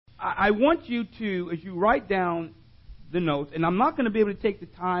I want you to, as you write down the notes, and I'm not going to be able to take the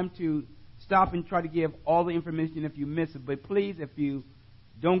time to stop and try to give all the information if you miss it, but please, if you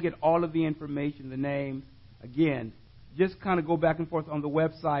don't get all of the information, the names, again, just kind of go back and forth on the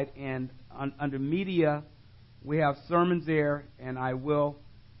website, and under media, we have sermons there, and I will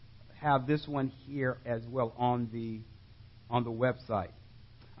have this one here as well on the website.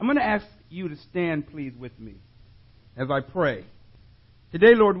 I'm going to ask you to stand, please, with me as I pray.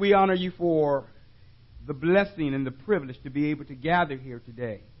 Today, Lord, we honor you for the blessing and the privilege to be able to gather here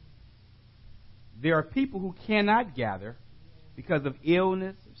today. There are people who cannot gather because of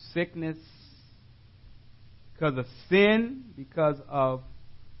illness, sickness, because of sin, because of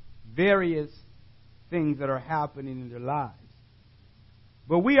various things that are happening in their lives.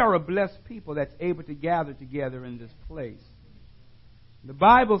 But we are a blessed people that's able to gather together in this place. The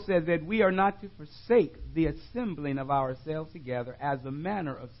Bible says that we are not to forsake the assembling of ourselves together as the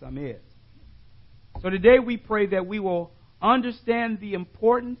manner of some is. So today we pray that we will understand the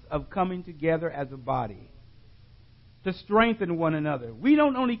importance of coming together as a body to strengthen one another. We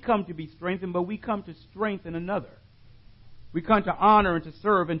don't only come to be strengthened, but we come to strengthen another. We come to honor and to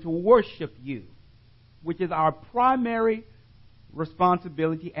serve and to worship you, which is our primary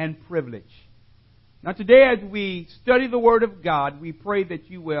responsibility and privilege. Now today, as we study the Word of God, we pray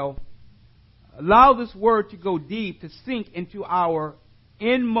that you will allow this Word to go deep, to sink into our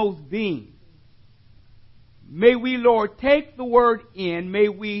inmost being. May we, Lord, take the Word in. May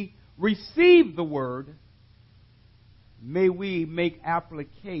we receive the Word. May we make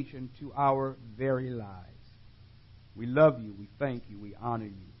application to our very lives. We love you, we thank you, we honor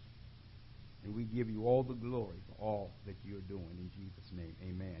you, and we give you all the glory for all that you're doing. In Jesus' name,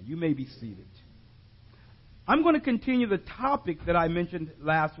 amen. You may be seated. I'm going to continue the topic that I mentioned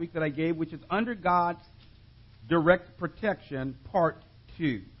last week that I gave, which is Under God's Direct Protection, Part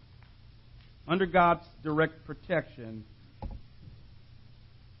 2. Under God's Direct Protection,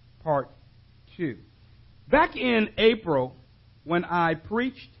 Part 2. Back in April, when I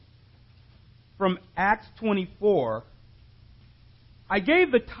preached from Acts 24, I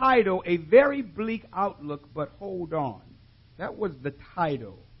gave the title, A Very Bleak Outlook, But Hold On. That was the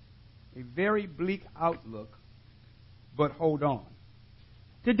title. A very bleak outlook, but hold on.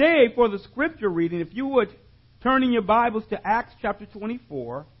 Today, for the scripture reading, if you would turn in your Bibles to Acts chapter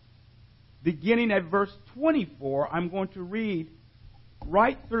 24, beginning at verse 24, I'm going to read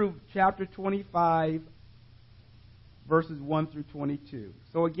right through chapter 25, verses 1 through 22.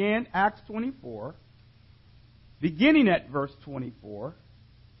 So again, Acts 24, beginning at verse 24,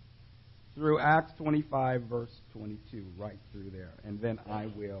 through Acts 25, verse 22, right through there. And then I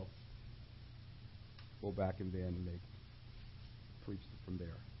will go back and then preach from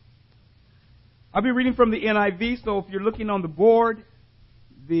there. I'll be reading from the NIV, so if you're looking on the board,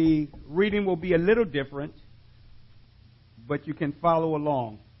 the reading will be a little different, but you can follow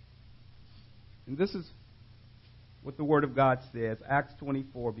along. And this is what the Word of God says, Acts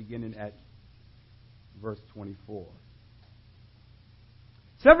 24, beginning at verse 24.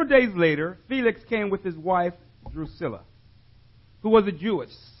 Several days later, Felix came with his wife Drusilla, who was a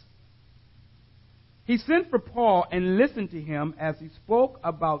Jewess. He sent for Paul and listened to him as he spoke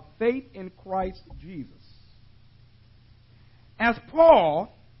about faith in Christ Jesus. As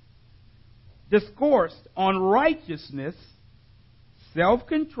Paul discoursed on righteousness,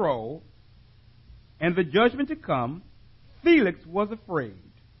 self-control, and the judgment to come, Felix was afraid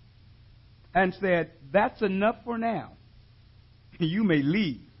and said, "That's enough for now. You may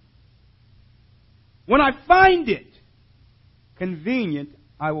leave. When I find it convenient,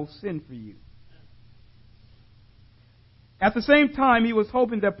 I will send for you." At the same time, he was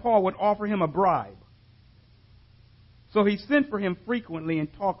hoping that Paul would offer him a bribe. So he sent for him frequently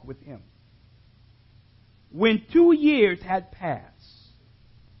and talked with him. When 2 years had passed,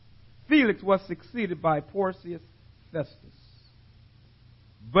 Felix was succeeded by Porcius Festus.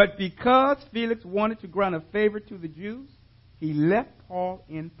 But because Felix wanted to grant a favor to the Jews, he left Paul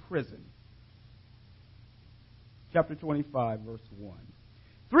in prison. Chapter 25, verse 1.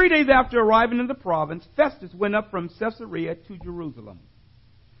 3 days after arriving in the province, Festus went up from Caesarea to Jerusalem,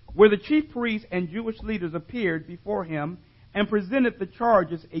 where the chief priests and Jewish leaders appeared before him and presented the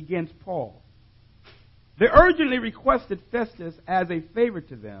charges against Paul. They urgently requested Festus as a favor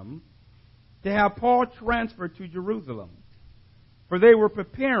to them to have Paul transferred to Jerusalem, for they were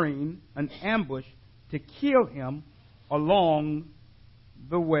preparing an ambush to kill him along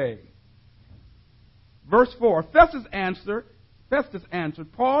the way. Verse 4, Festus answered,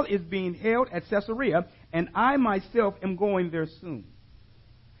 "Paul is being held at Caesarea, and I myself am going there soon.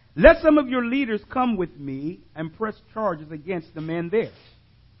 Let some of your leaders come with me and press charges against the man there.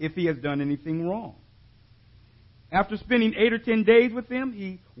 if he has done anything wrong. After spending 8 or 10 days with them,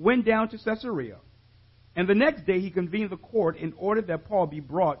 he went down to Caesarea. And the next day he convened the court in order that Paul be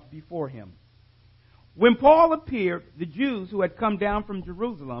brought before him. When Paul appeared, the Jews who had come down from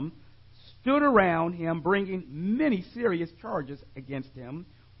Jerusalem stood around him, bringing many serious charges against him,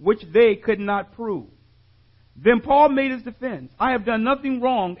 which they could not prove. Then Paul made his defense. I have done nothing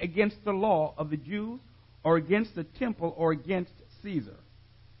wrong against the law of the Jews, or against the temple, or against Caesar.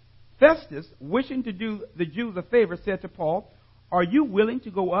 Festus, wishing to do the Jews a favor, said to Paul, Are you willing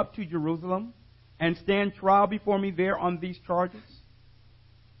to go up to Jerusalem and stand trial before me there on these charges?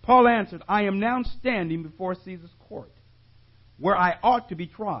 Paul answered, I am now standing before Caesar's court, where I ought to be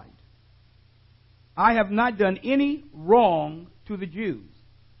tried. I have not done any wrong to the Jews,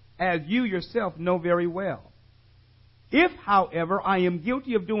 as you yourself know very well. If, however, I am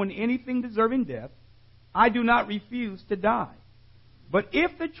guilty of doing anything deserving death, I do not refuse to die. But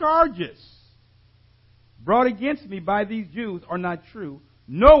if the charges brought against me by these Jews are not true,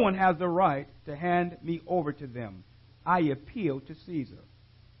 no one has the right to hand me over to them. I appeal to Caesar.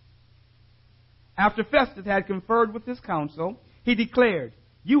 After Festus had conferred with his council, he declared,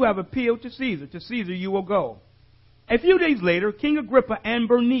 You have appealed to Caesar. To Caesar you will go. A few days later, King Agrippa and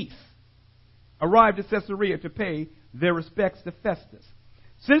Bernice arrived at Caesarea to pay their respects to Festus.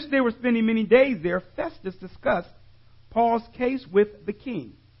 Since they were spending many days there, Festus discussed Paul's case with the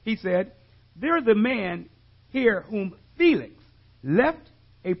king. He said, There is a man here whom Felix left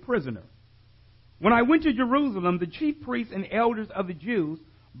a prisoner. When I went to Jerusalem, the chief priests and elders of the Jews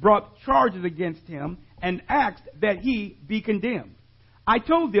brought charges against him and asked that he be condemned. I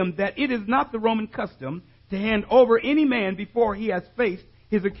told them that it is not the Roman custom to hand over any man before he has faced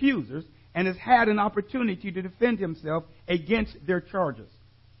his accusers and has had an opportunity to defend himself against their charges.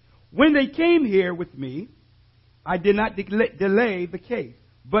 When they came here with me, I did not delay the case,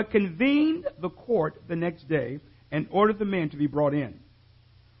 but convened the court the next day and ordered the men to be brought in.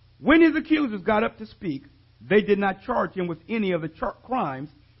 When his accusers got up to speak, they did not charge him with any of the crimes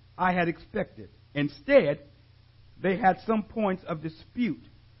I had expected. Instead, they had some points of dispute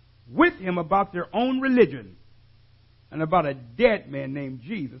with him about their own religion and about a dead man named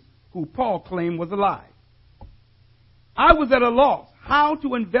Jesus, who Paul claimed was alive. I was at a loss how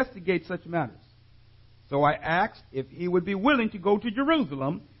to investigate such matters. So I asked if he would be willing to go to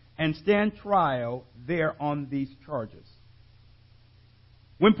Jerusalem and stand trial there on these charges.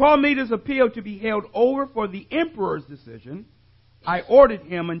 When Paul made his appeal to be held over for the emperor's decision, I ordered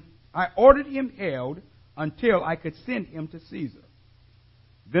him held until I could send him to Caesar.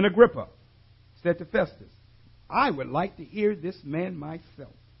 Then Agrippa said to Festus, I would like to hear this man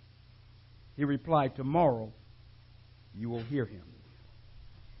myself. He replied, Tomorrow you will hear him.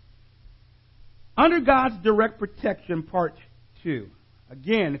 Under God's direct protection, part 2.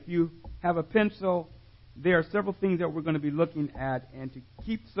 Again, if you have a pencil, there are several things that we're going to be looking at, and to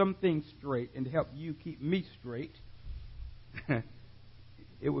keep some things straight and to help you keep me straight,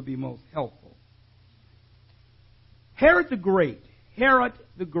 it would be most helpful. Herod the Great. Herod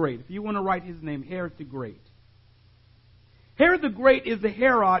the Great. If you want to write his name, Herod the Great. Herod the Great is the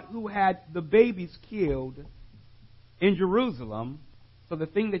Herod who had the babies killed in Jerusalem. So the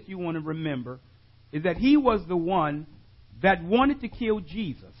thing that you want to remember is that he was the one that wanted to kill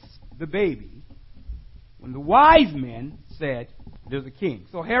Jesus, the baby, when the wise men said, there's a king.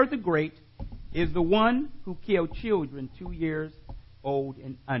 So Herod the Great is the one who killed children 2 years old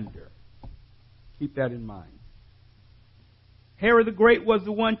and under. Keep that in mind. Herod the Great was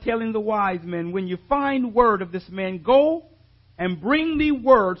the one telling the wise men, when you find word of this man, go and bring me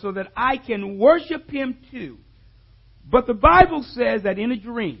word so that I can worship him too. But the Bible says that in a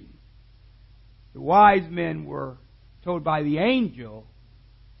dream, the wise men were told by the angel,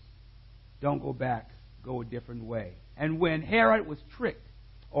 don't go back, go a different way. And when Herod was tricked,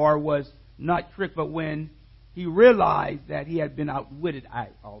 or was not tricked, but when he realized that he had been outwitted,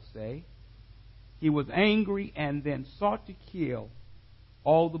 I'll say, he was angry and then sought to kill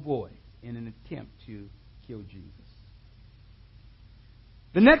all the boys in an attempt to kill Jesus.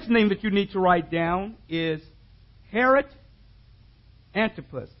 The next name that you need to write down is Herod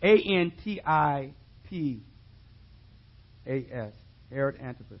Antipas. Antipas. Herod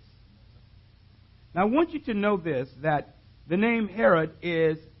Antipas. Now I want you to know this, that the name Herod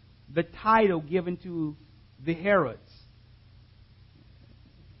is the title given to the Herods.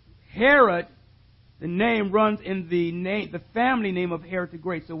 Herod, the name runs in the family name of Herod the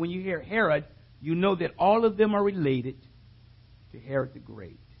Great. So when you hear Herod, you know that all of them are related to Herod the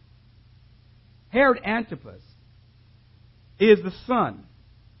Great. Herod Antipas is the son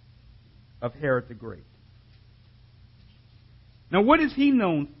of Herod the Great. Now, what is he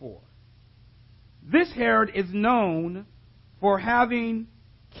known for? This Herod is known for having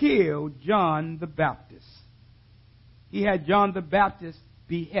killed John the Baptist. He had John the Baptist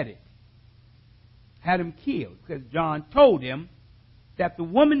beheaded, had him killed, because John told him that the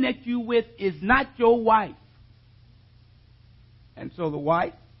woman that you with is not your wife. And so the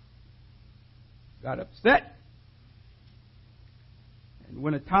wife got upset. And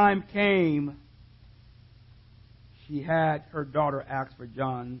when a time came, she had her daughter ask for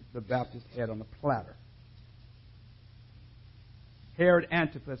John the Baptist's head on a platter. Herod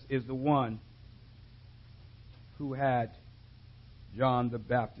Antipas is the one who had John the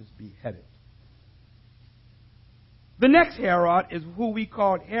Baptist beheaded. The next Herod is who we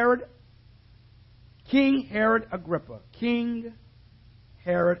called King Herod Agrippa. King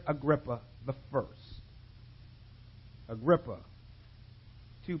Herod Agrippa the First. Agrippa,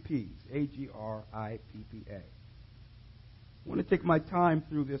 2 P's, Agrippa. I want to take my time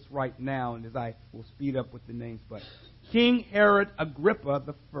through this right now, and as I will speed up with the names, but King Herod Agrippa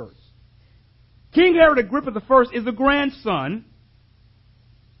the First. King Herod Agrippa the First is the grandson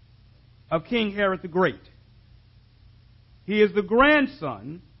of King Herod the Great. He is the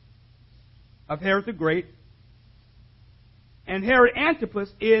grandson of Herod the Great, and Herod Antipas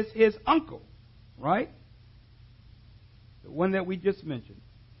is his uncle, right? The one that we just mentioned.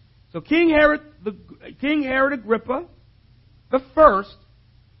 So King Herod Agrippa the First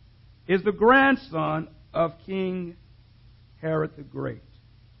is the grandson of King Herod the Great.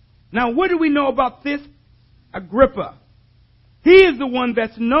 Now, what do we know about this Agrippa? He is the one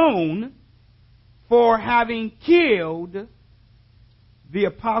that's known for having killed the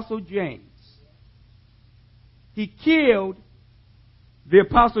Apostle James. He killed the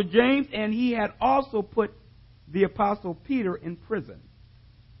Apostle James, and he had also put the Apostle Peter in prison.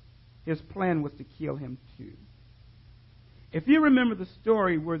 His plan was to kill him too. If you remember the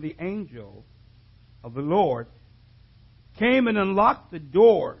story where the angel of the Lord came and unlocked the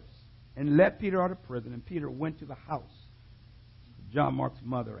doors and let Peter out of prison, and Peter went to the house of John Mark's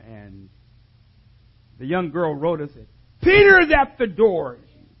mother, and the young girl Rhoda said, "Peter is at the door."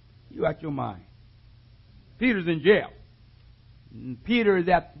 You out your mind. Peter's in jail. And Peter is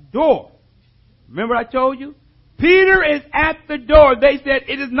at the door. Remember I told you? Peter is at the door. They said,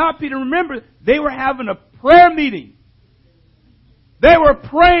 "It is not Peter." Remember, they were having a prayer meeting. They were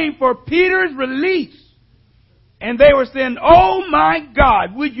praying for Peter's release. And they were saying, "Oh my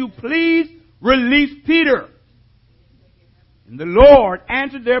God, would you please release Peter?" And the Lord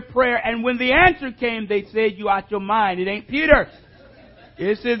answered their prayer. And when the answer came, they said, "You out your mind. It ain't Peter.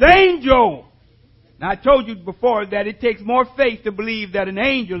 It's his angel." Now, I told you before that it takes more faith to believe that an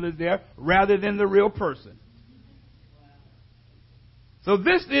angel is there rather than the real person. So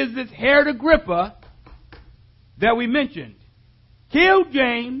this is this Herod Agrippa that we mentioned. Killed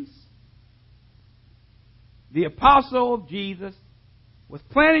James, the apostle of Jesus, was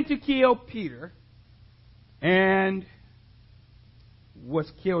planning to kill Peter, and was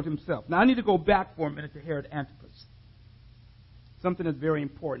killed himself. Now, I need to go back for a minute to Herod Antipas. Something that's very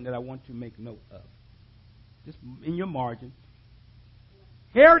important that I want to make note of. Just in your margin.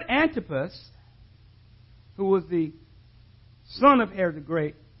 Herod Antipas, who was the son of Herod the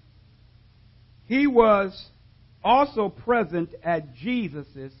Great, he was also present at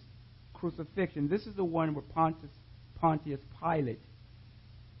Jesus' crucifixion. This is the one where Pontius Pilate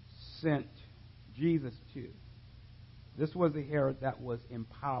sent Jesus to. This was the Herod that was in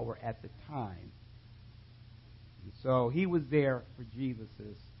power at the time. And so he was there for Jesus'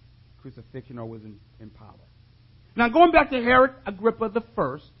 crucifixion, or was in power. Now, going back to Herod Agrippa the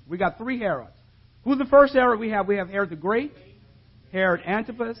First, we got 3 Herods. Who's the first Herod we have? We have Herod the Great, Herod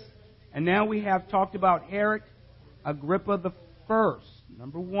Antipas, and now we have talked about Herod Agrippa the First,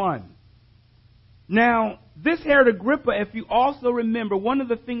 number 1. Now, this Herod Agrippa, if you also remember, one of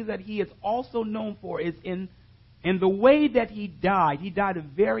the things that he is also known for is in the way that he died. He died a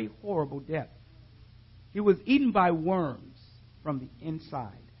very horrible death. He was eaten by worms from the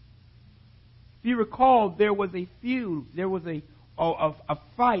inside. If you recall, there was a feud, there was a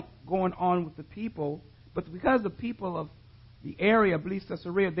fight going on with the people, but because the people of the area, I believe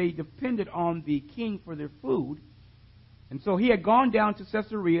Caesarea, they depended on the king for their food. And so he had gone down to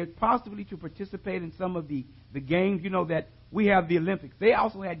Caesarea, possibly to participate in some of the games. You know that we have the Olympics. They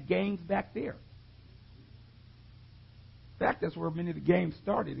also had games back there. In fact, that's where many of the games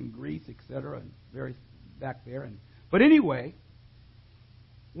started, in Greece, etc., and very back there. But anyway,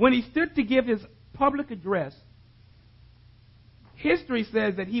 when he stood to give his public address, history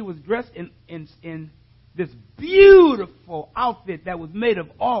says that he was dressed in this beautiful outfit that was made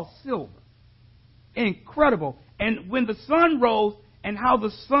of all silver. Incredible. And when the sun rose and how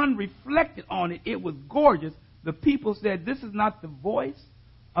the sun reflected on it, it was gorgeous. The people said, this is not the voice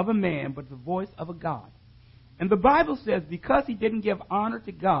of a man, but the voice of a God. And the Bible says because he didn't give honor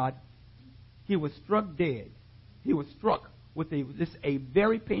to God, he was struck dead. He was struck with a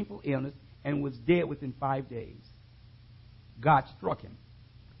very painful illness and was dead within 5 days. God struck him,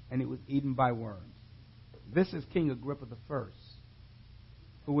 and he was eaten by worms. This is King Agrippa I,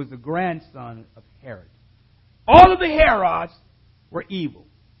 who was the grandson of Herod. All of the Herods were evil.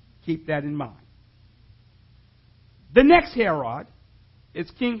 Keep that in mind. The next Herod is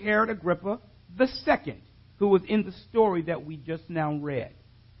King Herod Agrippa II, who was in the story that we just now read.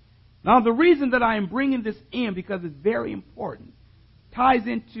 Now, the reason that I am bringing this in, because it's very important, ties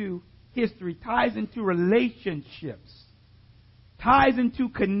into history, ties into relationships, ties into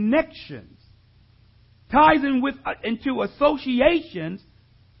connections, ties into associations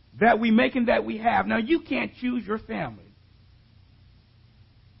that we make and that we have. Now, you can't choose your family.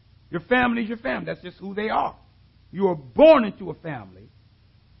 Your family is your family. That's just who they are. You are born into a family.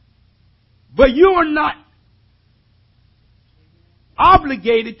 But you are not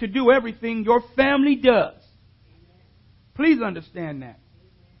obligated to do everything your family does. Please understand that.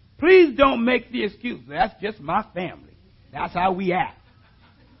 Please don't make the excuse, that's just my family. That's how we act.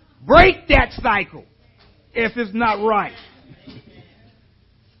 Break that cycle if it's not right.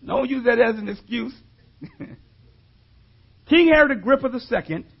 Don't use that as an excuse. King Herod Agrippa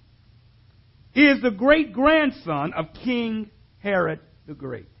II is the great-grandson of King Herod the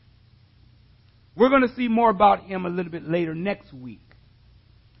Great. We're going to see more about him a little bit later next week.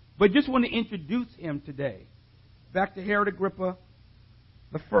 But just want to introduce him today. Back to Herod Agrippa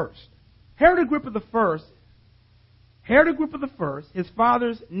I. Herod Agrippa I, his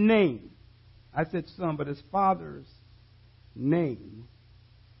father's name, I said son, but his father's name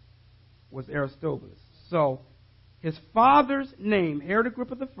was Aristobulus. So, his father's name, Herod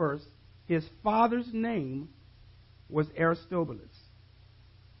Agrippa I, his father's name was Aristobulus.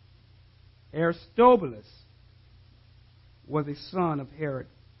 Aristobulus was a son of Herod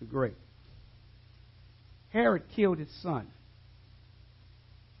the Great. Herod killed his son.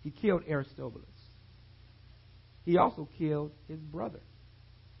 He killed Aristobulus. He also killed his brother,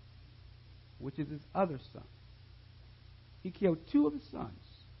 which is his other son. He killed two of his sons.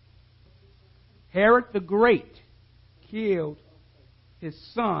 Herod the Great killed his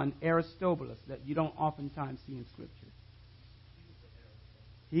son Aristobulus, that you don't oftentimes see in Scripture.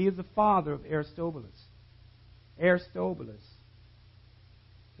 He is the father of Aristobulus. Aristobulus.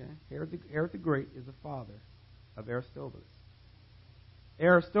 Okay? Herod the Great is the father of Aristobulus.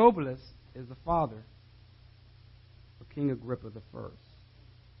 Aristobulus is the father of King Agrippa I.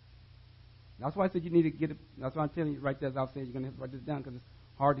 That's why I said you need to get it. That's why I'm telling you right there as I was saying, you're going to have to write this down because it's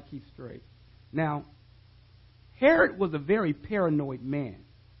hard to keep straight. Now, Herod was a very paranoid man.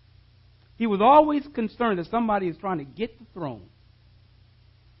 He was always concerned that somebody is trying to get the throne.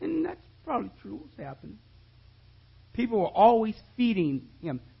 And that's probably true what's happening. People were always feeding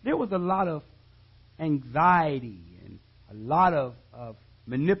him. There was a lot of anxiety and a lot of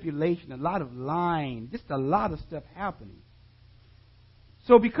manipulation, a lot of lying, just a lot of stuff happening.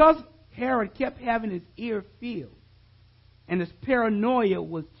 So because Herod kept having his ear filled and his paranoia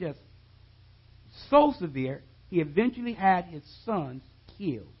was just so severe, he eventually had his sons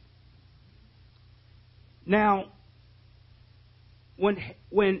killed. Now,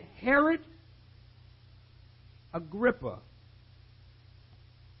 when Herod Agrippa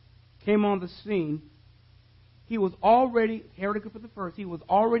came on the scene, Herod Agrippa I, he was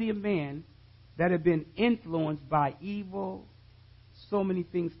already a man that had been influenced by evil, so many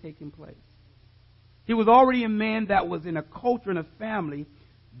things taking place. He was already a man that was in a culture and a family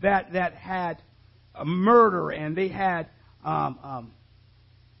that had a murder, and they had all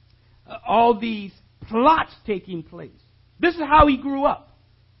these plots taking place. This is how he grew up.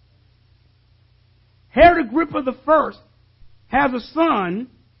 Herod Agrippa I has a son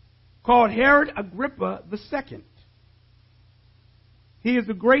called Herod Agrippa II. He is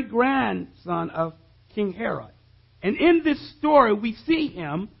the great-grandson of King Herod. And in this story, we see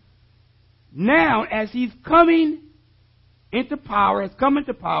him now as he's coming into power,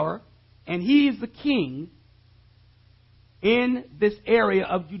 and he is the king in this area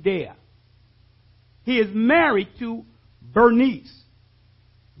of Judea. He is married to Bernice.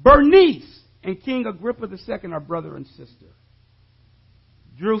 Bernice and King Agrippa II are brother and sister.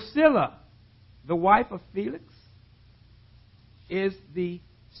 Drusilla, the wife of Felix, is the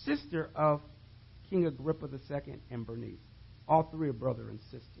sister of King Agrippa II and Bernice. All three are brother and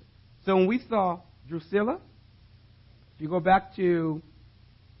sister. So when we saw Drusilla, if you go back to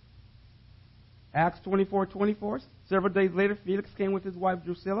Acts 24:24. Several days later, Felix came with his wife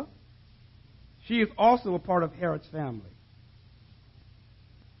Drusilla. She is also a part of Herod's family.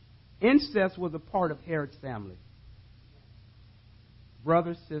 Incest was a part of Herod's family.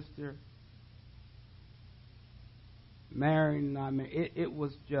 Brother, sister, married, not married. It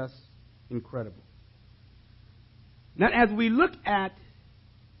was just incredible. Now, as we look at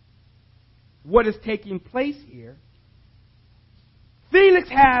what is taking place here, Felix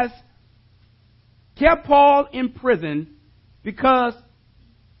has kept Paul in prison because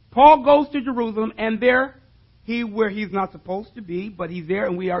Paul goes to Jerusalem, and there where he's not supposed to be, but he's there,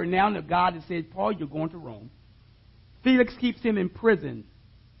 and we are now that God has said, Paul, you're going to Rome. Felix keeps him in prison.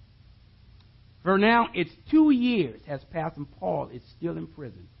 For now, it's 2 years has passed, and Paul is still in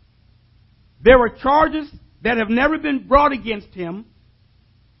prison. There were charges that have never been brought against him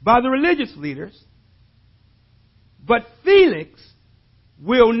by the religious leaders, but Felix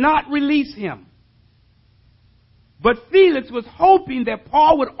will not release him. But Felix was hoping that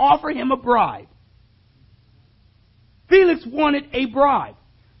Paul would offer him a bribe. Felix wanted a bribe.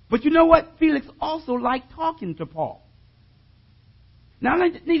 But you know what? Felix also liked talking to Paul. Now, I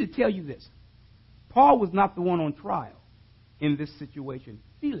need to tell you this. Paul was not the one on trial in this situation.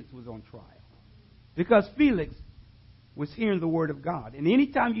 Felix was on trial. Because Felix was hearing the Word of God. And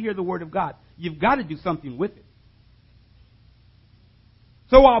anytime you hear the Word of God, you've got to do something with it.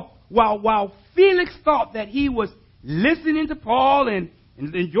 So while Felix thought that he was listening to Paul and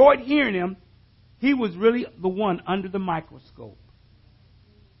enjoyed hearing him, he was really the one under the microscope.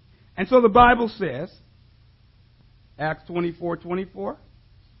 And so the Bible says, Acts 24:24,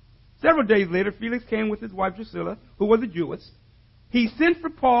 several days later, Felix came with his wife Drusilla, who was a Jewess. He sent for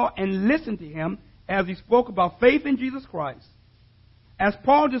Paul and listened to him as he spoke about faith in Jesus Christ. As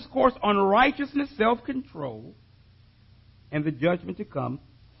Paul discoursed on righteousness, self-control, and the judgment to come,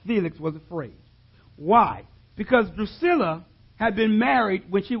 Felix was afraid. Why? Because Drusilla had been married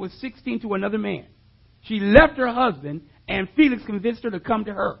when she was 16 to another man. She left her husband, and Felix convinced her to come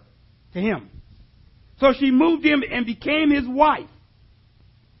to him. So she moved him and became his wife.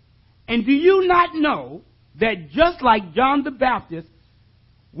 And do you not know that just like John the Baptist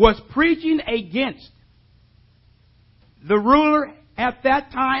was preaching against the ruler at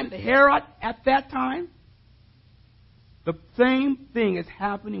that time, the Herod at that time, the same thing is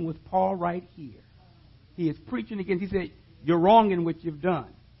happening with Paul right here. He is preaching against, he said, you're wrong in what you've done.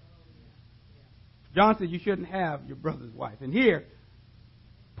 John said you shouldn't have your brother's wife. And here,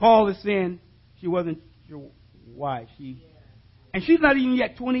 Paul is saying she wasn't your wife. And she's not even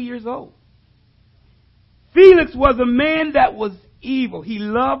yet 20 years old. Felix was a man that was evil. He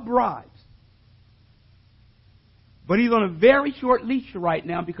loved bribes. But he's on a very short leash right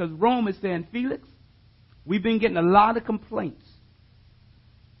now because Rome is saying, Felix, we've been getting a lot of complaints.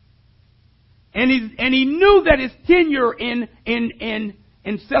 And he knew that his tenure in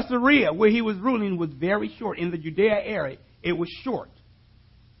Caesarea, where he was ruling, was very short. In the Judea area, it was short.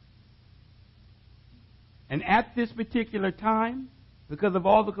 And at this particular time, because of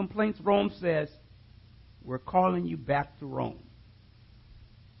all the complaints, Rome says, we're calling you back to Rome.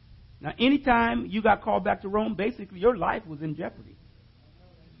 Now, anytime you got called back to Rome, basically your life was in jeopardy.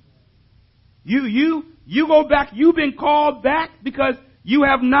 You go back, you've been called back because you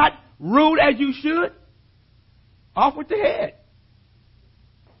have not ruled as you should. Off with the head.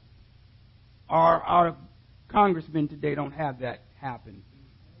 Our congressmen today don't have that happen.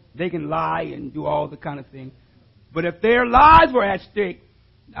 They can lie and do all the kind of things. But if their lives were at stake,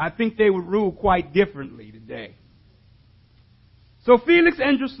 I think they would rule quite differently today. So Felix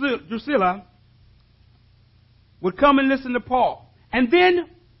and Drusilla would come and listen to Paul. And then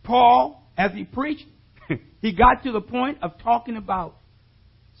Paul, as he preached, he got to the point of talking about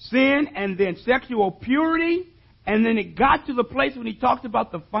sin and then sexual purity. And then it got to the place when he talked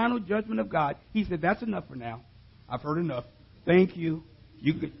about the final judgment of God. He said, that's enough for now. I've heard enough. Thank you.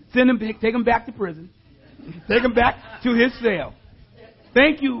 You can send him, take him back to prison. Take him back to his cell.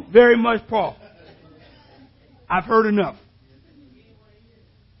 Thank you very much, Paul. I've heard enough.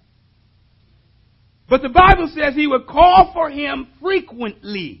 But the Bible says he would call for him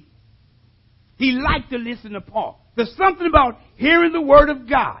frequently. He liked to listen to Paul. There's something about hearing the word of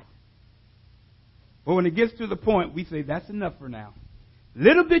God. But when it gets to the point, we say, that's enough for now. A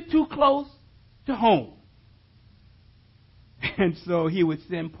little bit too close to home. And so he would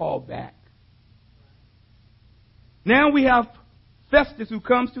send Paul back. Now we have Festus who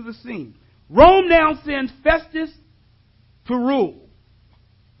comes to the scene. Rome now sends Festus to rule.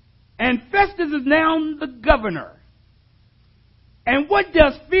 And Festus is now the governor. And what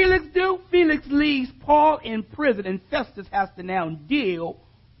does Felix do? Felix leaves Paul in prison, and Festus has to now deal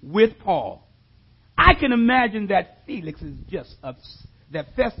with Paul. I can imagine that that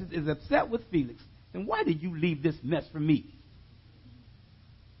Festus is upset with Felix. And why did you leave this mess for me?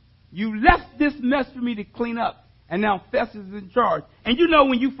 You left this mess for me to clean up. And now Festus is in charge. And you know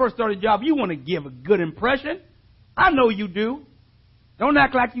when you first start a job, you want to give a good impression. I know you do. Don't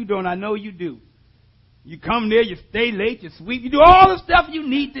act like you don't. I know you do. You come there, you stay late, you sweep, you do all the stuff you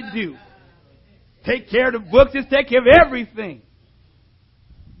need to do. Take care of the books, just take care of everything.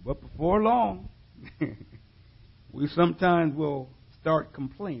 But before long, we sometimes will start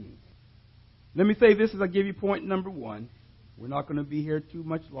complaining. Let me say this as I give you point number one. We're not going to be here too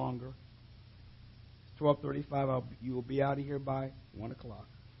much longer. It's 12:35. You will be out of here by 1 o'clock.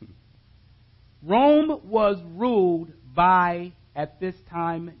 Rome was ruled by, at this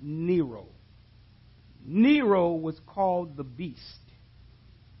time, Nero. Nero was called the Beast.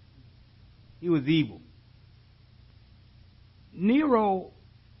 He was evil. Nero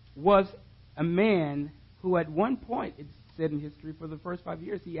was a man who at one point, it's said in history, for the first 5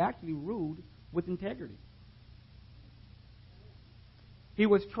 years, he actually ruled with integrity. He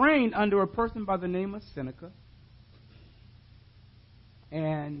was trained under a person by the name of Seneca.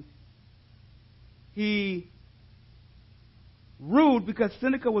 And he ruled because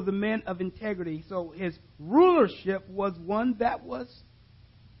Seneca was a man of integrity. So his rulership was one that was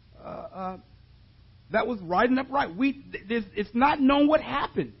right and upright. It's not known what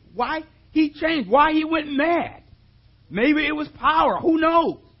happened. Why he changed. Why he went mad. Maybe it was power. Who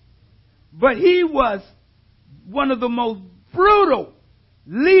knows? But he was one of the most brutal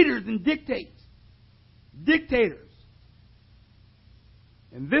leaders and dictators.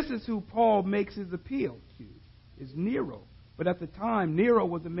 And this is who Paul makes his appeal to, is Nero. But at the time, Nero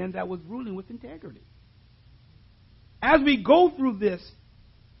was a man that was ruling with integrity. As we go through this,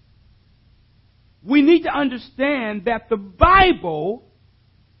 we need to understand that the Bible,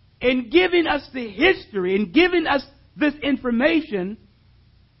 in giving us the history, in giving us this information,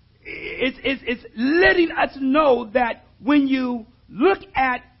 it's letting us know that when you look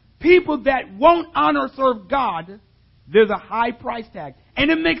at people that won't honor or serve God, there's a high price tag.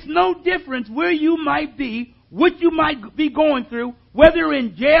 And it makes no difference where you might be, what you might be going through, whether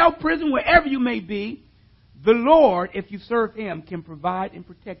in jail, prison, wherever you may be. The Lord, if you serve Him, can provide and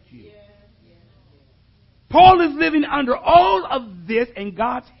protect you. Paul is living under all of this, and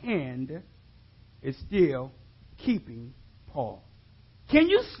God's hand is still keeping Paul. Can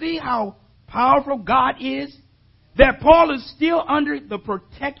you see how powerful God is? That Paul is still under the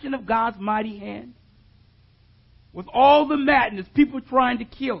protection of God's mighty hand? With all the madness, people trying to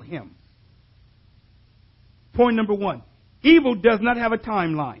kill him. Point number one. Evil does not have a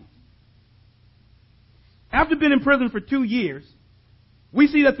timeline. After being in prison for 2 years, we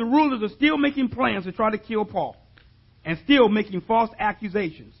see that the rulers are still making plans to try to kill Paul. And still making false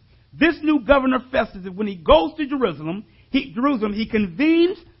accusations. This new governor Festus, when he goes to Jerusalem, he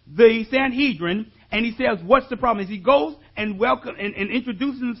convenes the Sanhedrin, and he says, what's the problem? As he goes and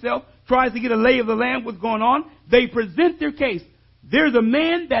introduces himself, tries to get a lay of the land, what's going on, they present their case. There's a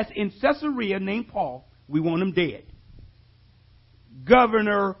man that's in Caesarea named Paul. We want him dead.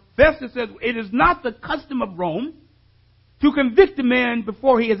 Governor Festus says, it is not the custom of Rome to convict a man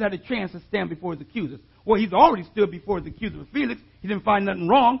before he has had a chance to stand before his accusers. Well, he's already stood before his accuser, Felix. He didn't find nothing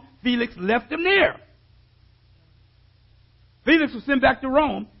wrong. Felix left him there. Felix was sent back to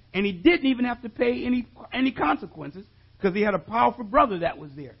Rome, and he didn't even have to pay any consequences because he had a powerful brother that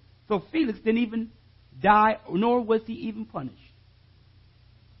was there. So Felix didn't even die, nor was he even punished.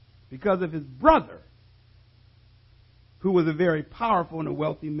 Because of his brother, who was a very powerful and a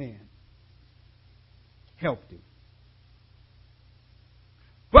wealthy man, helped him.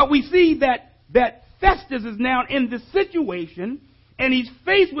 But we see that Festus is now in this situation, and he's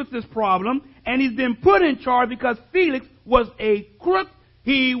faced with this problem, and he's been put in charge because Felix was a crook.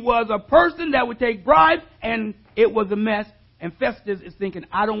 He was a person that would take bribes, and it was a mess. And Festus is thinking,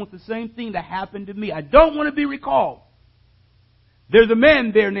 I don't want the same thing to happen to me. I don't want to be recalled. There's a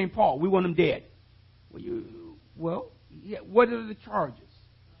man there named Paul. We want him dead. What are the charges?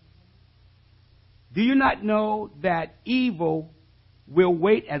 Do you not know that evil will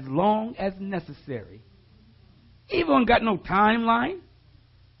wait as long as necessary? Evil ain't got no timeline.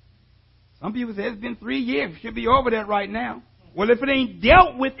 Some people say it's been 3 years. Should be over that right now. Well, if it ain't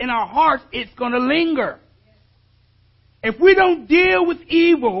dealt with in our hearts, it's going to linger. If we don't deal with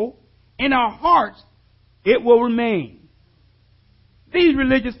evil in our hearts, it will remain. These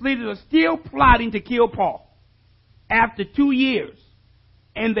religious leaders are still plotting to kill Paul after 2 years,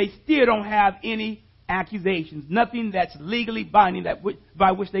 and they still don't have any accusations, nothing that's legally binding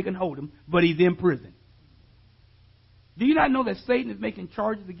by which they can hold him, but he's in prison. Do you not know that Satan is making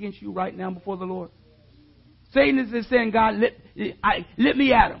charges against you right now before the Lord? Satan is saying, God, let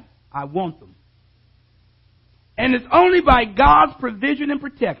me at them. I want them. And it's only by God's provision and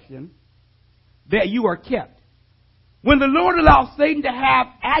protection that you are kept. When the Lord allows Satan to have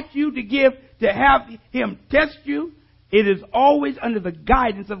at you, to have him test you, it is always under the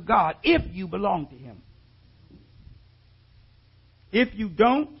guidance of God if you belong to him. If you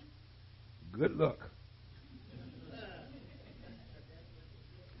don't, good luck.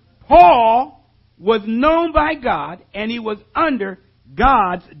 Paul was known by God, and he was under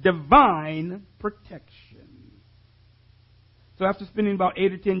God's divine protection. So after spending about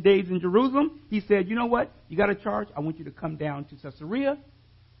 8 or 10 days in Jerusalem, he said, you know what? You got a charge? I want you to come down to Caesarea.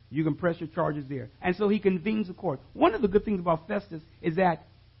 You can press your charges there. And so he convenes the court. One of the good things about Festus is that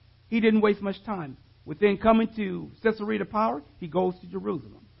he didn't waste much time. Within coming to Caesarea to power, he goes to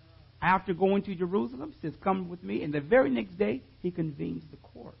Jerusalem. After going to Jerusalem, he says, come with me. And the very next day, he convenes the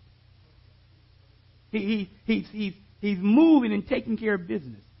court. He's moving and taking care of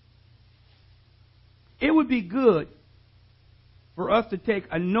business. It would be good for us to take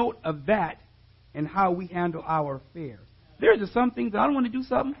a note of that and how we handle our affairs. There's just some things that I don't want to do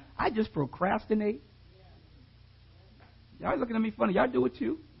something. I just procrastinate. Y'all looking at me funny. Y'all do it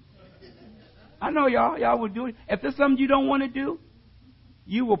too. I know y'all will do it. If there's something you don't want to do,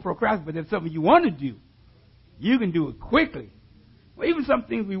 you will procrastinate. But if there's something you want to do, you can do it quickly. Well, even some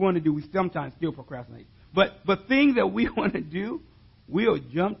things we want to do, we sometimes still procrastinate. But things that we want to do, we'll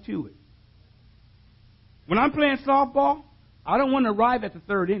jump to it. When I'm playing softball, I don't want to arrive at the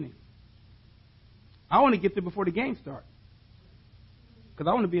third inning. I want to get there before the game starts. Because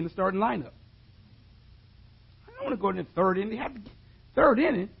I want to be in the starting lineup. I don't want to go to the third inning. Third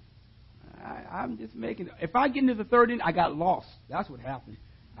inning? I'm just making it. If I get into the third inning, I got lost. That's what happened.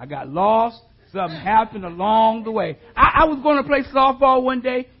 I got lost. Something happened along the way. I was going to play softball one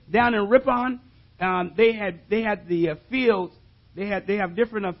day down in Ripon. They had the fields. They have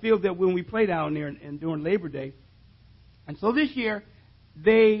different fields that when we play down there and during Labor Day. And so this year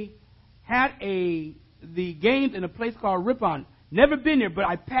they had the games in a place called Ripon. Never been there, but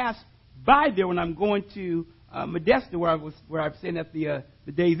I passed by there when I'm going to Modesto, where I'm staying at the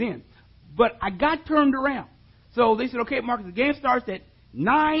Days Inn. But I got turned around. So they said, okay, Marcus, the game starts at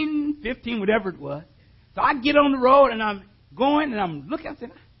 9:15, whatever it was. So I get on the road and I'm going and I'm looking. I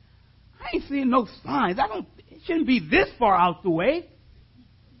said, I ain't seeing no signs. It shouldn't be this far out the way.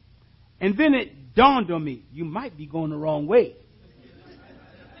 And then it dawned on me, you might be going the wrong way.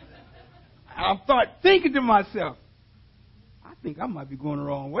 I start thinking to myself, I think I might be going the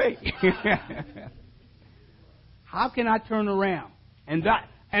wrong way. How can I turn around? And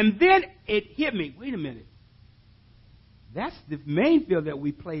then it hit me. Wait a minute. That's the main field that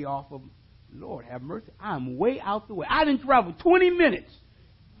we play off of. Lord have mercy. I'm way out the way. I didn't travel 20 minutes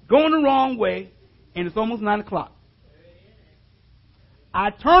going the wrong way, and it's almost 9 o'clock. I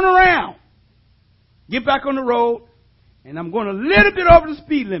turn around, get back on the road, and I'm going a little bit over the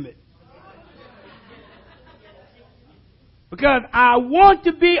speed limit. Because I want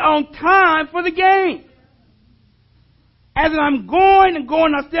to be on time for the game. As I'm going and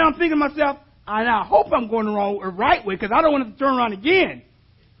going, I'm thinking to myself, I hope I'm going the right way, because I don't want to turn around again.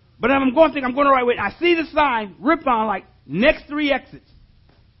 But I'm going the right way. I see the sign, Ripon, like next 3 exits.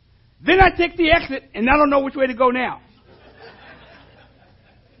 Then I take the exit, and I don't know which way to go now.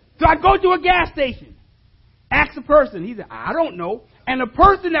 So I go to a gas station, ask the person. He said, I don't know. And the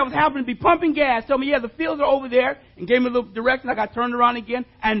person that was happening to be pumping gas told me, yeah, the fields are over there, and gave me a little direction. I got turned around again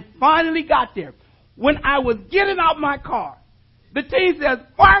and finally got there. When I was getting out my car, the team says,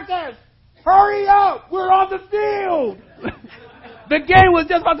 Marcus, hurry up, we're on the field. The game was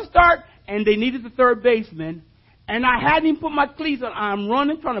just about to start, and they needed the third baseman, and I hadn't even put my cleats on. I'm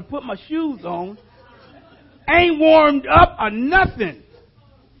running, trying to put my shoes on. Ain't warmed up or nothing.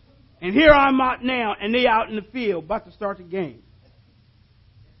 And here I'm out now, and they out in the field, about to start the game.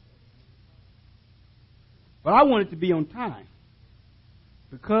 But I wanted to be on time,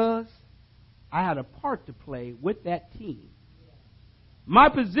 because I had a part to play with that team. My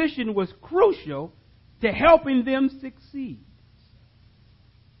position was crucial to helping them succeed.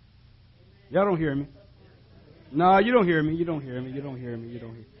 Y'all don't hear me. No, you don't hear me. You don't hear me. You don't hear me. You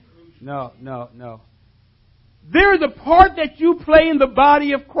don't hear me. No. There's a part that you play in the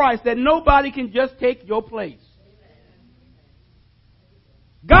body of Christ that nobody can just take your place.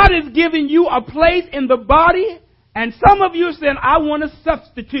 God is giving you a place in the body, and some of you are saying, I want to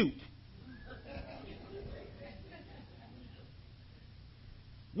substitute.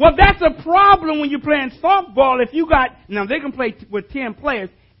 Well, that's a problem when you're playing softball. Now they can play with 10 players.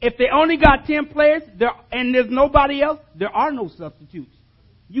 If they only got 10 players and there's nobody else, there are no substitutes.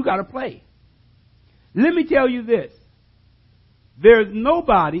 You got to play. Let me tell you this. There's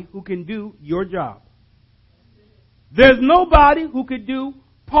nobody who can do your job. There's nobody who could do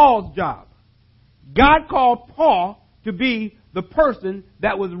Paul's job. God called Paul to be the person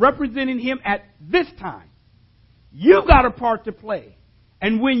that was representing him at this time. You've got a part to play.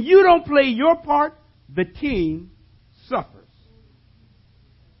 And when you don't play your part, the team suffers.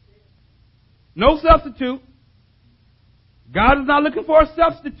 No substitute. God is not looking for a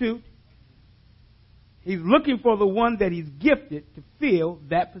substitute. He's looking for the one that he's gifted to fill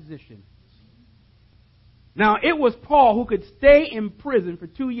that position. Now, it was Paul who could stay in prison for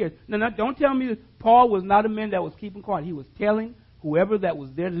 2 years. Now, don't tell me that Paul was not a man that was keeping quiet. He was telling whoever that was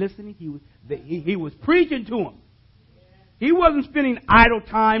there listening, he was preaching to them. He wasn't spending idle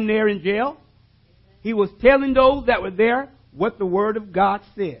time there in jail. He was telling those that were there what the Word of God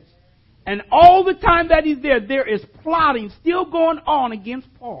says. And all the time that he's there is plotting still going on against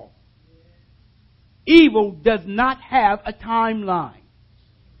Paul. Evil does not have a timeline.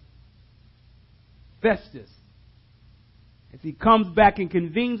 Festus, as he comes back and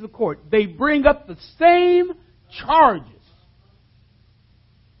convenes the court, they bring up the same charges.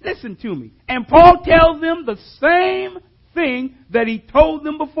 Listen to me. And Paul tells them the same thing that he told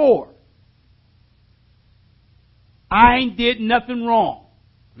them before. I ain't did nothing wrong.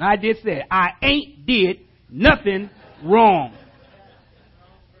 And I did say, I ain't did nothing wrong.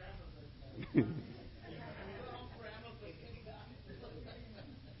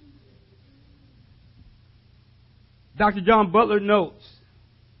 Dr. John Butler notes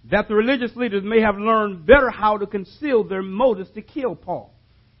that the religious leaders may have learned better how to conceal their motives to kill Paul.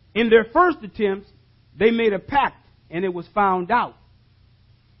 In their first attempts, they made a pact and it was found out.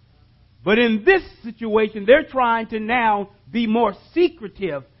 But in this situation, they're trying to now be more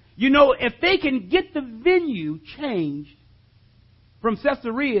secretive. You know, if they can get the venue changed from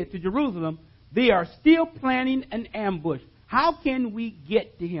Caesarea to Jerusalem, they are still planning an ambush. How can we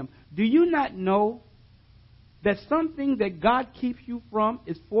get to him? Do you not know that something that God keeps you from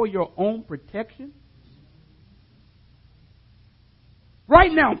is for your own protection?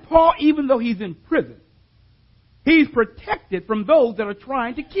 Right now, Paul, even though he's in prison, he's protected from those that are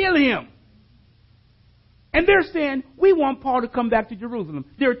trying to kill him. And they're saying, we want Paul to come back to Jerusalem.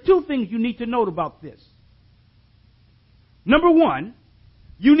 There are two things you need to note about this. Number one,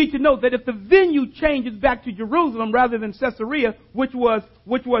 you need to note that if the venue changes back to Jerusalem rather than Caesarea, which was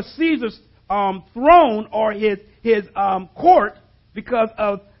Caesar's throne or his court, because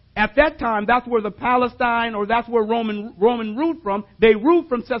of at that time that's where the Palestine or that's where Roman ruled from. They ruled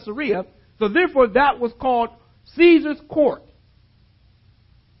from Caesarea, so therefore that was called Caesar's court.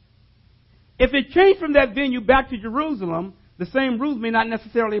 If it changed from that venue back to Jerusalem, the same rules may not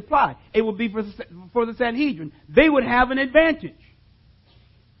necessarily apply. It would be for the Sanhedrin. They would have an advantage.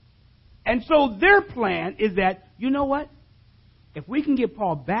 And so their plan is that, you know what? If we can get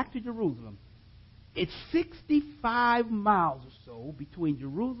Paul back to Jerusalem, it's 65 miles or so between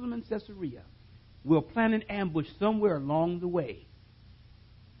Jerusalem and Caesarea. We'll plan an ambush somewhere along the way.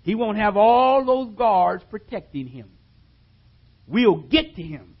 He won't have all those guards protecting him. We'll get to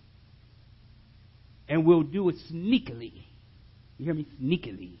him. And we'll do it sneakily. You hear me?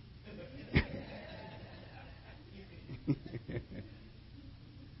 Sneakily.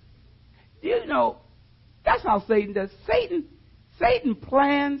 You know, that's how Satan does. Satan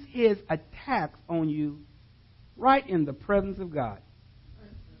plans his attacks on you right in the presence of God.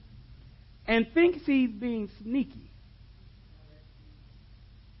 And thinks he's being sneaky.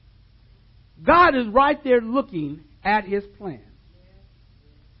 God is right there looking at his plan.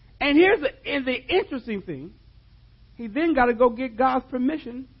 And here's the interesting thing. He then got to go get God's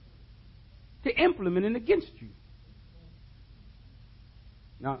permission to implement it against you.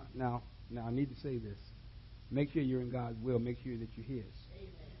 Now, I need to say this. Make sure you're in God's will. Make sure that you're His.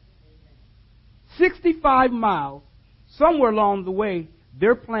 Amen. 65 miles, somewhere along the way,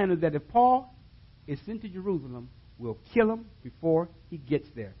 their plan is that if Paul is sent to Jerusalem, we'll kill him before he gets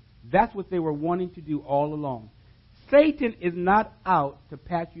there. That's what they were wanting to do all along. Satan is not out to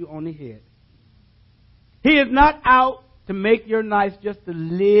pat you on the head. He is not out to make your life just a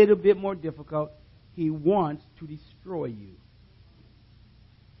little bit more difficult. He wants to destroy you.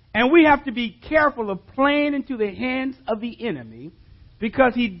 And we have to be careful of playing into the hands of the enemy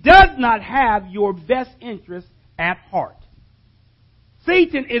because he does not have your best interest at heart.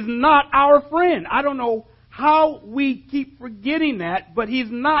 Satan is not our friend. I don't know how we keep forgetting that, but he's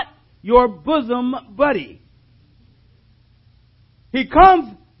not your bosom buddy. He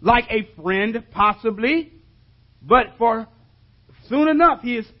comes like a friend, possibly, but for soon enough,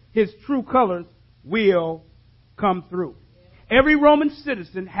 his true colors will come through. Every Roman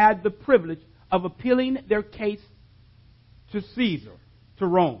citizen had the privilege of appealing their case to Caesar, to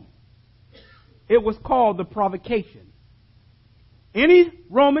Rome. It was called the provocation. Any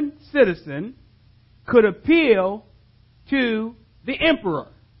Roman citizen could appeal to the emperor.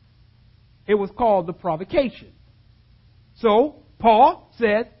 It was called the provocation. So Paul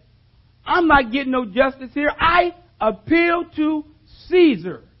said, I'm not getting no justice here. I appeal to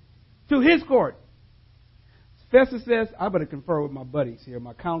Caesar, to his court. Festus says, I better confer with my buddies here,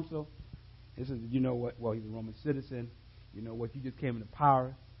 my counsel. He says, you know what? Well, he's a Roman citizen. You know what? You just came into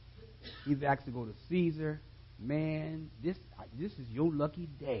power. He's asked to go to Caesar. Man, this is your lucky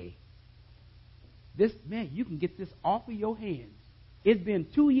day. You can get this off of your hands. It's been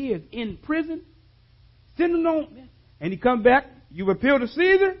 2 years in prison, sitting on, man. And he come back, you've appealed to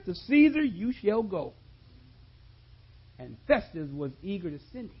Caesar you shall go. And Festus was eager to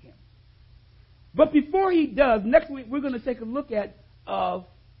send him. But before he does, next week we're going to take a look at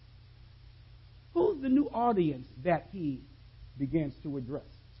who's the new audience that he begins to address.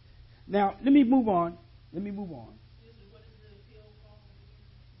 Now, let me move on.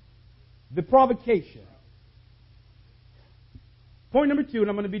 The provocation. Point number 2, and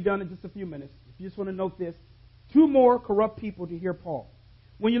I'm going to be done in just a few minutes. If you just want to note this, 2 more corrupt people to hear Paul.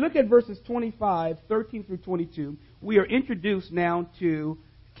 When you look at verses 25, 13 through 22, we are introduced now to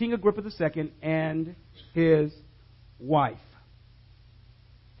King Agrippa II and his wife,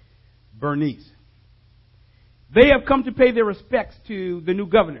 Bernice. They have come to pay their respects to the new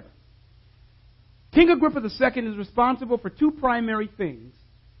governor. King Agrippa II is responsible for 2 primary things.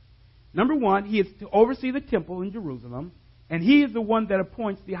 Number 1, he is to oversee the temple in Jerusalem, and he is the one that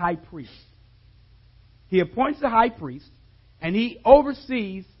appoints the high priest. He appoints the high priest, and he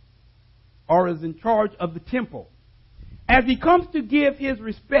oversees or is in charge of the temple. As he comes to give his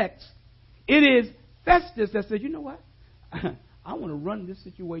respects, it is Festus that says, you know what? I want to run this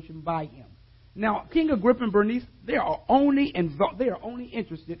situation by him. Now, King Agrippa and Bernice, they are only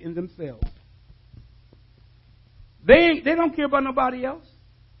interested in themselves. They don't care about nobody else.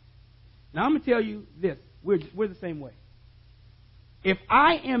 Now, I'm going to tell you this. We're the same way. If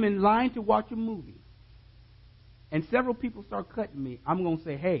I am in line to watch a movie and several people start cutting me, I'm going to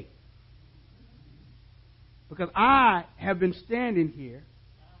say, hey. Because I have been standing here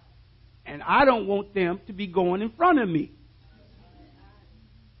and I don't want them to be going in front of me.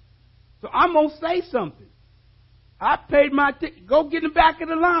 So I'm going to say something. I paid my ticket. Go get in the back of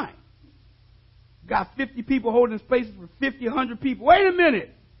the line. Got 50 people holding spaces for 50, 100 people. Wait a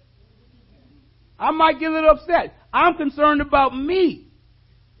minute. I might get a little upset. I'm concerned about me.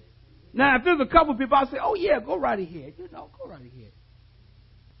 Now, if there's a couple people, I'll say, oh, yeah, go right ahead. Go right ahead.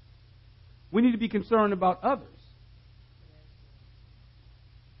 We need to be concerned about others.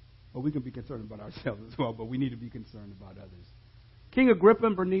 Well, we can be concerned about ourselves as well, but we need to be concerned about others. King Agrippa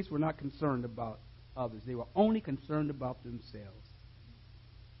and Bernice were not concerned about others. They were only concerned about themselves.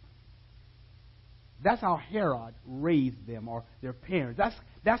 That's how Herod raised them, or their parents.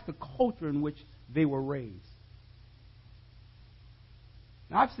 That's the culture in which they were raised.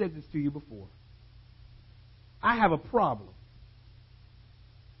 Now, I've said this to you before. I have a problem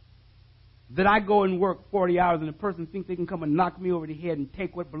that I go and work 40 hours and a person thinks they can come and knock me over the head and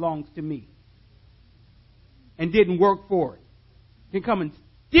take what belongs to me and didn't work for it. They come and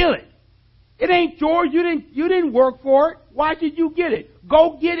steal it. It ain't yours. You didn't work for it. Why should you get it?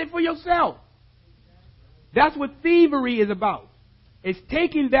 Go get it for yourself. That's what thievery is about. It's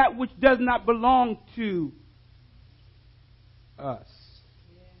taking that which does not belong to us.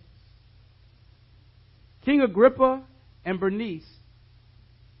 King Agrippa and Bernice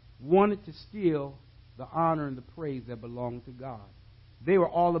wanted to steal the honor and the praise that belonged to God. They were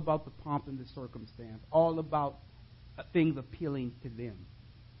all about the pomp and the circumstance, all about things appealing to them.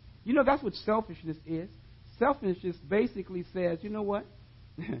 You know, that's what selfishness is. Selfishness basically says, you know what?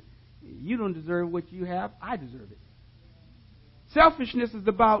 You don't deserve what you have. I deserve it. Selfishness is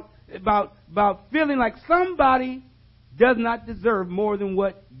about feeling like somebody does not deserve more than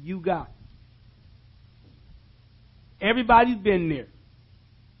what you got. Everybody's been there.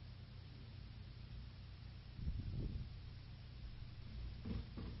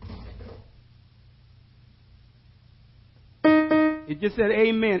 It just said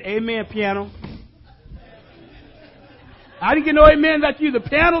amen. Amen, piano. I didn't get no amen like you. The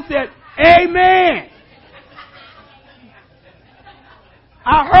piano said amen.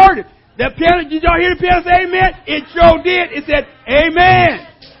 I heard it. The piano, did y'all hear the piano say amen? It sure did. It said amen.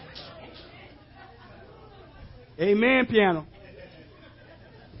 Amen, piano.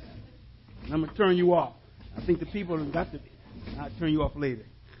 I'm going to turn you off. I think the people have got to. I'll turn you off later.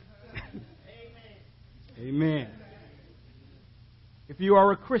 Amen. If you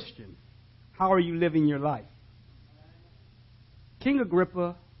are a Christian, How are you living your life? King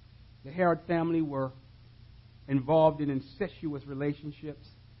Agrippa, the Herod family were involved in incestuous relationships.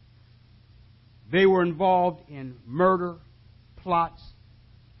 They were involved in murder, plots.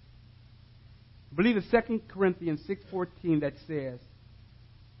 I believe it's 2 Corinthians 6:14 that says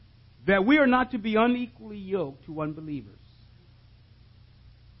that we are not to be unequally yoked to unbelievers.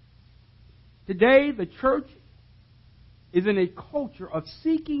 Today, the church is in a culture of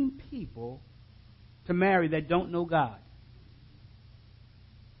seeking people to marry that don't know God.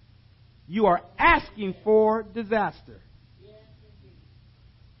 You are asking for disaster.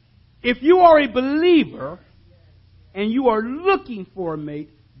 If you are a believer and you are looking for a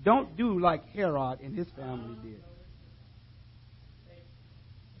mate, don't do like Herod and his family did.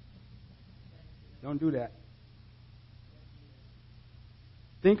 Don't do that.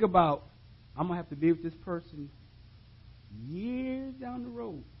 Think about, I'm going to have to be with this person years down the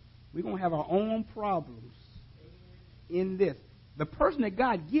road. We're going to have our own problems in this. The person that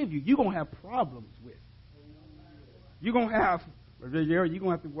God gives you, you're going to have problems with. You're going to have, you're going to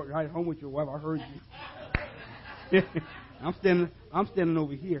have to work right home with your wife. I heard you. I'm standing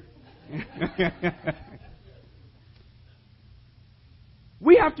over here.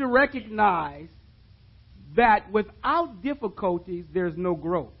 We have to recognize that without difficulties, there's no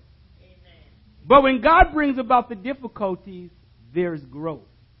growth. Amen. But when God brings about the difficulties, there's growth.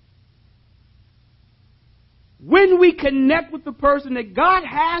 When we connect with the person that God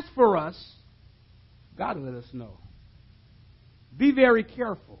has for us, God will let us know. Be very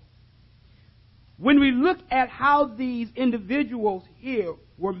careful. When we look at how these individuals here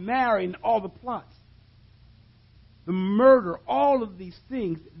were married and all the plots, the murder, all of these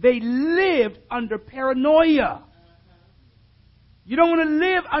things, they lived under paranoia. You don't want to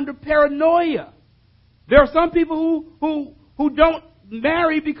live under paranoia. There are some people who don't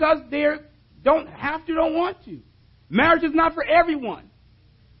marry because they don't have to, don't want to. Marriage is not for everyone.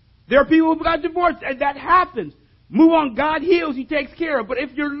 There are people who got divorced, and that happens. Move on. God heals. He takes care of. But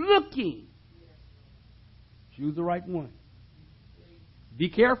if you're looking, choose the right one. Be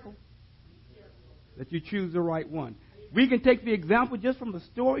careful that you choose the right one. We can take the example just from the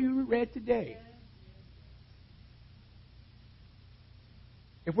story we read today.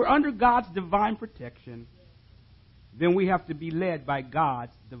 If we're under God's divine protection, then we have to be led by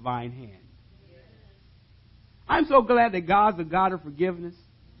God's divine hand. I'm so glad that God's a God of forgiveness.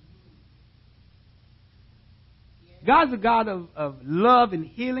 God's a God of love and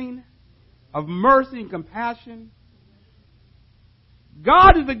healing, of mercy and compassion.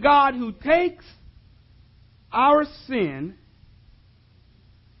 God is a God who takes our sin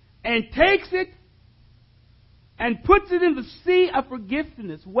and takes it and puts it in the sea of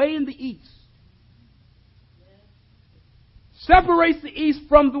forgiveness way in the east. Separates the east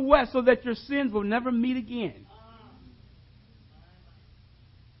from the west so that your sins will never meet again.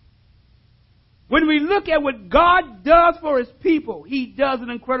 When we look at what God does for His people, He does an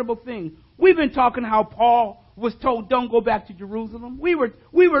incredible thing. We've been talking how Paul was told, don't go back to Jerusalem. We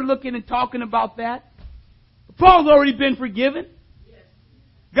were looking and talking about that. Paul's already been forgiven.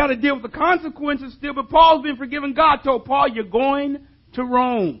 Got to deal with the consequences still, but Paul's been forgiven. God told Paul, you're going to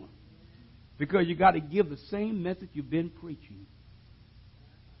Rome because you got to give the same message you've been preaching.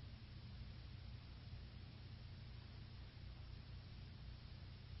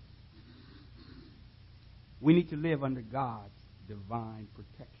 We need to live under God's divine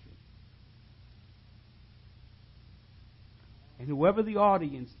protection. And whoever the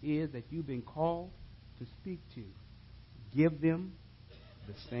audience is that you've been called to speak to, give them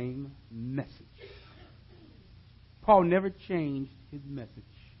the same message. Paul never changed his message.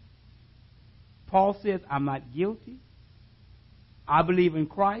 Paul says, I'm not guilty. I believe in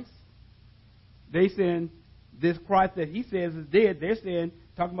Christ. They saying this Christ that he says is dead. They're saying,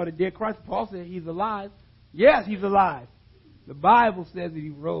 talking about a dead Christ. Paul said he's alive. Yes, he's alive. The Bible says that he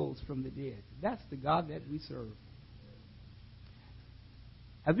rose from the dead. That's the God that we serve.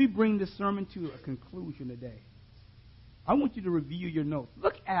 As we bring this sermon to a conclusion today, I want you to review your notes.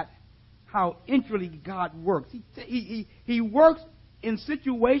 Look at how intricately God works. He works in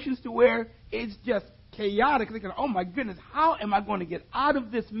situations to where it's just chaotic. Thinking, oh my goodness, how am I going to get out of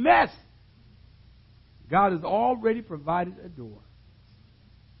this mess? God has already provided a door,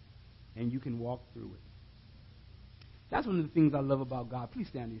 and you can walk through it. That's one of the things I love about God. Please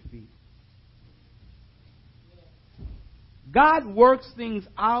stand on your feet. God works things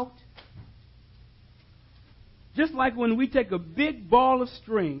out just like when we take a big ball of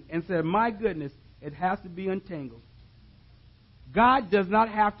string and say, my goodness, it has to be untangled. God does not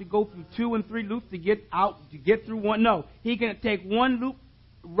have to go through 2 and 3 loops to get out, to get through one. No, He can take one loop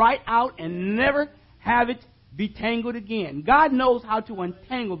right out and never have it be tangled again. God knows how to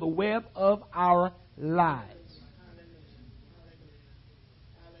untangle the web of our lives.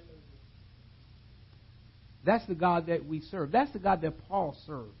 That's the God that we serve. That's the God that Paul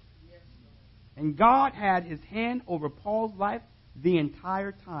served. And God had his hand over Paul's life the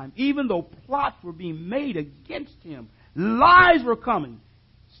entire time. Even though plots were being made against him, lies were coming.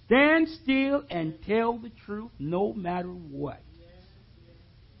 Stand still and tell the truth no matter what.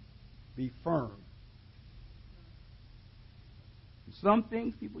 Be firm. Some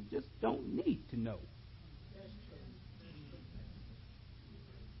things people just don't need to know.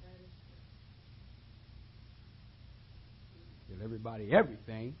 Tell everybody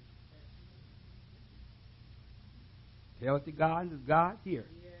everything. Tell it to God, and God, here,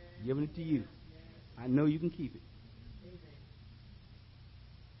 giving it to you. I know you can keep it.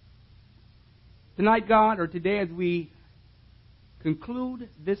 Tonight, God, or today as we conclude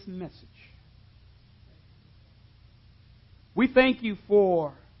this message, we thank you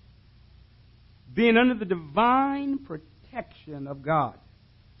for being under the divine protection of God.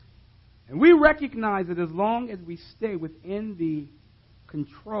 And we recognize that as long as we stay within the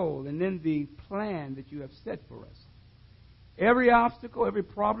control and in the plan that you have set for us, every obstacle, every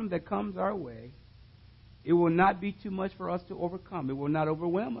problem that comes our way, it will not be too much for us to overcome. It will not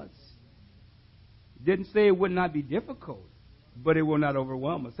overwhelm us. It didn't say it would not be difficult, but it will not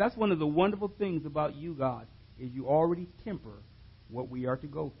overwhelm us. That's one of the wonderful things about you, God, is you already temper what we are to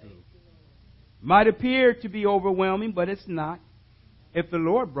go through. Might appear to be overwhelming, but it's not. If the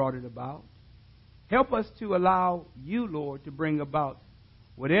Lord brought it about, help us to allow you, Lord, to bring about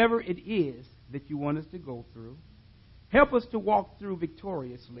whatever it is that you want us to go through. Help us to walk through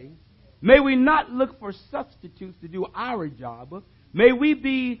victoriously. May we not look for substitutes to do our job. May we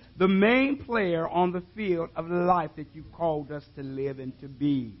be the main player on the field of the life that you called us to live and to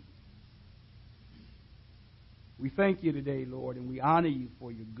be. We thank you today, Lord, and we honor you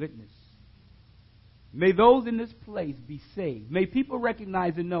for your goodness. May those in this place be saved. May people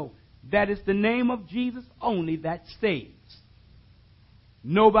recognize and know that it's the name of Jesus only that saves.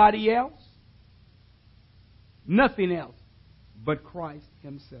 Nobody else, nothing else but Christ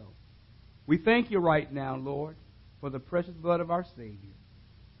himself. We thank you right now, Lord, for the precious blood of our Savior.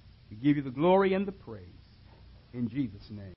 We give you the glory and the praise in Jesus' name.